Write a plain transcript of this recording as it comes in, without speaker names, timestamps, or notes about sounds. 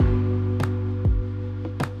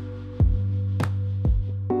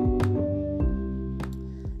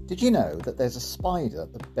Did you know that there's a spider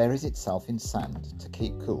that buries itself in sand to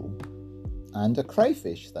keep cool, and a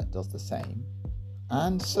crayfish that does the same,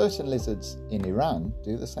 and certain lizards in Iran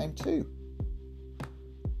do the same too?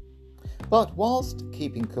 But whilst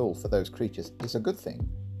keeping cool for those creatures is a good thing,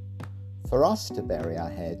 for us to bury our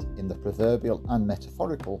head in the proverbial and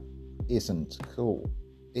metaphorical isn't cool.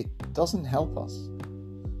 It doesn't help us.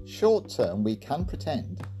 Short term we can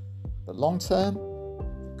pretend, but long term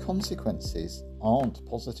the consequences aren't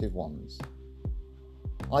positive ones.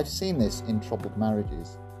 I've seen this in troubled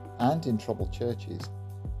marriages and in troubled churches.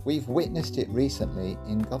 We've witnessed it recently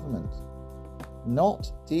in government.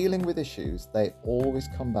 Not dealing with issues, they always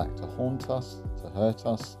come back to haunt us, to hurt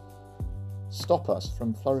us, stop us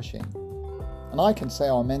from flourishing. And I can say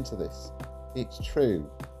amen to this. It's true,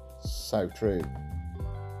 so true.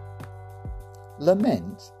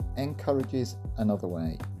 Lament encourages another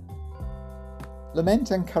way.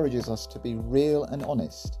 Lament encourages us to be real and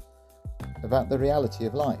honest about the reality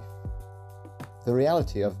of life, the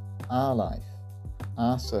reality of our life,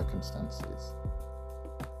 our circumstances.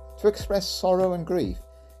 To express sorrow and grief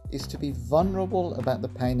is to be vulnerable about the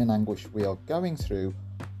pain and anguish we are going through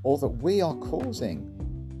or that we are causing.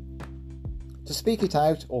 To speak it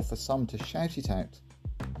out, or for some to shout it out,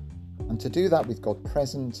 and to do that with God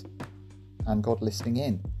present and God listening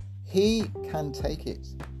in. He can take it.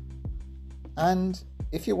 And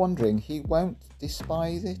if you're wondering, He won't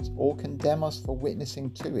despise it or condemn us for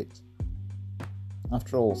witnessing to it.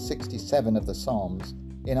 After all, 67 of the Psalms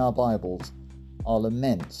in our Bibles are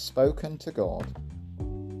laments spoken to God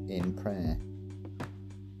in prayer.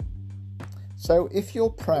 So if you're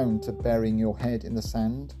prone to burying your head in the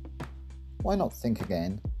sand, why not think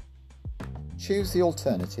again? Choose the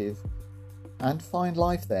alternative and find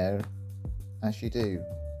life there as you do.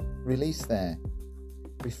 Release there,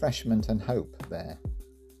 refreshment and hope there.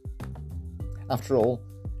 After all,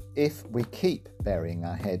 if we keep burying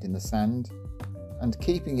our head in the sand and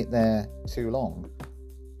keeping it there too long,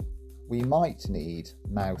 we might need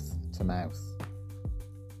mouth to mouth.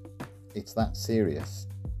 It's that serious,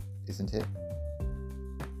 isn't it?